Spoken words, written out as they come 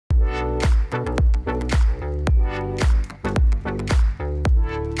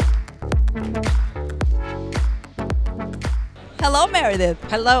Hello, Meredith.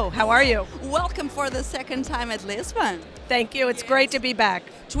 Hello, how are you? Welcome for the second time at Lisbon. Thank you, it's great to be back.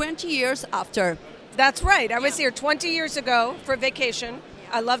 20 years after. That's right, I was here 20 years ago for vacation.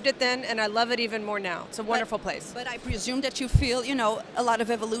 I loved it then, and I love it even more now. It's a wonderful place. But I presume that you feel, a lot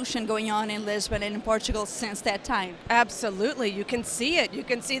of evolution going on in Lisbon and in Portugal since that time. Absolutely, you can see it. You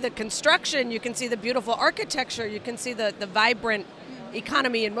can see the construction, you can see the beautiful architecture, you can see the vibrant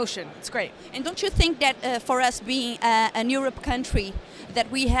economy in motion. It's great. And don't you think that for us being an Europe country, that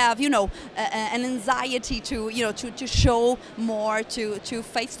we have, an anxiety to, to show more, to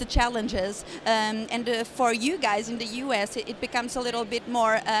face the challenges, and for you guys in the U.S., it becomes a little bit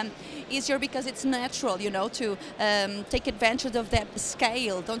more easier because it's natural, to take advantage of that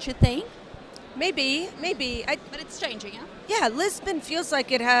scale, don't you think? Maybe. But it's changing, yeah? Yeah, Lisbon feels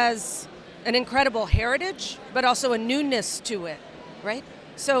like it has an incredible heritage, but also a newness to it, right?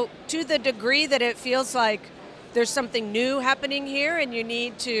 So to the degree that it feels like there's something new happening here and you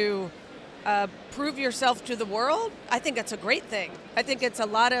need to prove yourself to the world, I think that's a great thing. I think it's a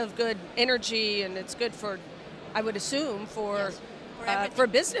lot of good energy, and it's good for, I would assume, for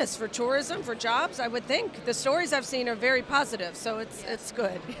business, for tourism, for jobs, I would think. The stories I've seen are very positive, so it's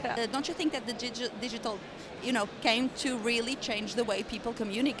good. Yeah. Don't you think that the digital, came to really change the way people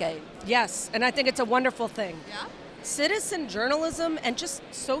communicate? Yes, and I think it's a wonderful thing. Yeah? Citizen journalism and just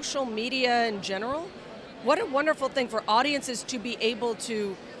social media in general, what a wonderful thing for audiences to be able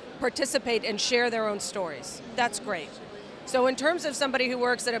to participate and share their own stories. That's great. So in terms of somebody who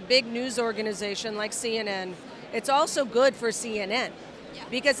works at a big news organization like CNN, it's also good for CNN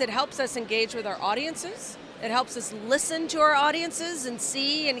because it helps us engage with our audiences. It helps us listen to our audiences and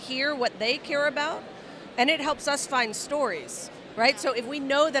see and hear what they care about. And it helps us find stories, right? So if we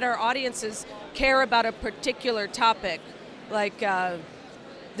know that our audiences care about a particular topic, like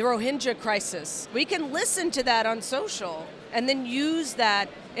the Rohingya crisis, we can listen to that on social and then use that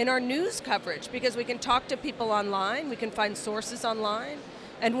in our news coverage because we can talk to people online, we can find sources online,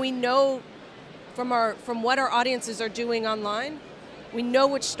 and we know from what our audiences are doing online, we know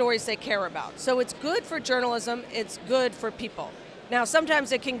which stories they care about. So it's good for journalism, it's good for people. Now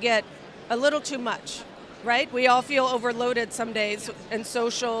sometimes it can get a little too much, right? We all feel overloaded some days, and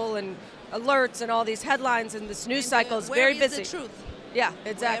social and alerts and all these headlines, and this news cycle is very busy. Where is the truth? Yeah,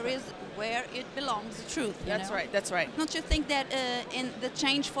 exactly. Where it belongs, the truth. That's right, that's right. Don't you think that in the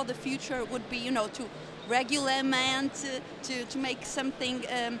change for the future would be, to regulate, to make something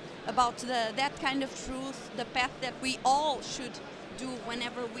about that kind of truth, the path that we all should do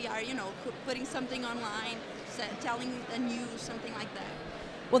whenever we are, putting something online, telling the news, something like that?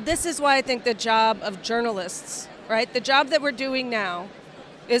 Well, this is why I think the job of journalists, right, the job that we're doing now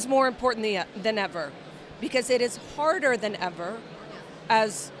is more important than ever, because it is harder than ever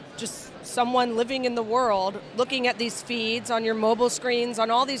as just someone living in the world, looking at these feeds on your mobile screens, on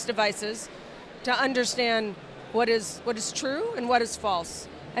all these devices, to understand what is true and what is false,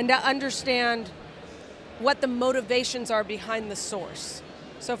 and to understand what the motivations are behind the source.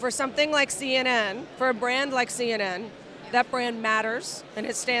 So for something like CNN, for a brand like CNN, that brand matters, and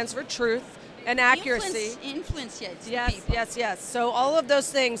it stands for truth and accuracy. Influence, yes, yes. So all of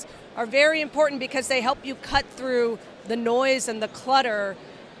those things are very important because they help you cut through the noise and the clutter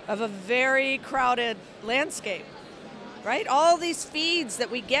of a very crowded landscape, right? All these feeds that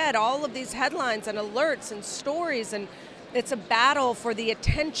we get, all of these headlines and alerts and stories, and it's a battle for the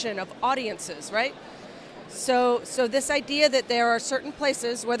attention of audiences, right? So this idea that there are certain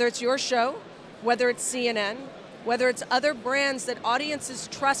places, whether it's your show, whether it's CNN, whether it's other brands that audiences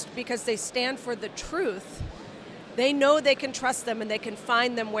trust because they stand for the truth, they know they can trust them and they can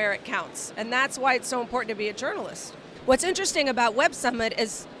find them where it counts. And that's why it's so important to be a journalist. What's interesting about Web Summit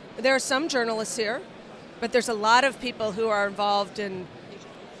is there are some journalists here, but there's a lot of people who are involved in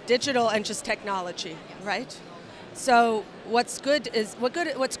digital and just technology, right? So what's good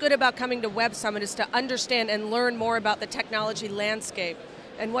about coming to Web Summit is to understand and learn more about the technology landscape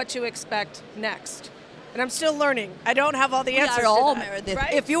and what to expect next. And I'm still learning. I don't have all the answers. We are all, Meredith.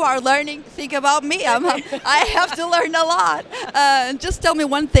 Right? If you are learning, think about me. I have to learn a lot. Just tell me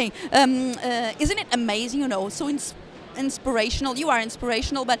one thing. Isn't it amazing, so inspirational? You are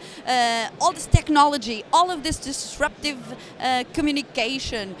inspirational, but all this technology, all of this disruptive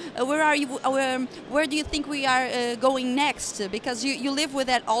communication, where do you think we are going next? Because you live with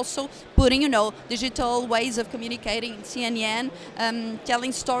that also, putting, digital ways of communicating in CNN,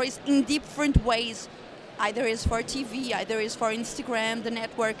 telling stories in different ways. Either is for TV, either is for Instagram, the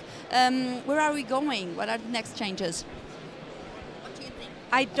network. Where are we going? What are the next changes? What do you think?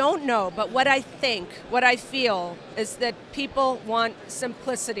 I don't know, but what I feel is that people want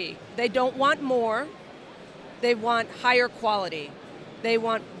simplicity. They don't want more. They want higher quality. They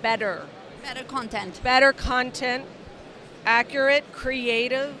want better. Better content. Better content, accurate,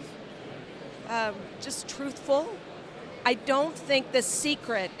 creative, just truthful. I don't think the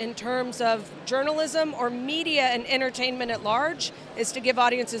secret in terms of journalism or media and entertainment at large is to give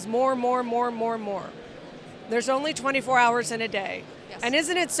audiences more. There's only 24 hours in a day. Yes. And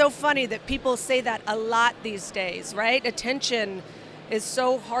isn't it so funny that people say that a lot these days, right? Attention is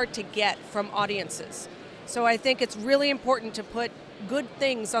so hard to get from audiences. So I think it's really important to put good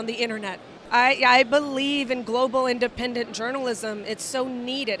things on the internet. I believe in global independent journalism. It's so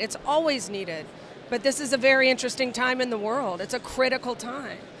needed. It's always needed. But this is a very interesting time in the world. It's a critical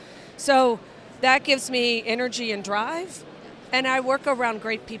time. So that gives me energy and drive. And I work around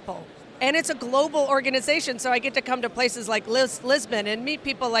great people. And it's a global organization, so I get to come to places like Lisbon and meet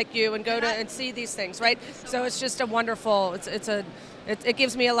people like you and go to and see these things, right? So it's just a wonderful, it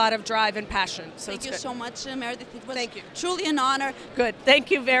gives me a lot of drive and passion. So Thank you so much, Meredith. It was Thank you. Truly an honor. Good. Thank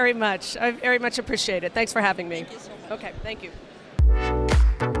you very much. I very much appreciate it. Thanks for having me. Thank you so much. Okay, thank you.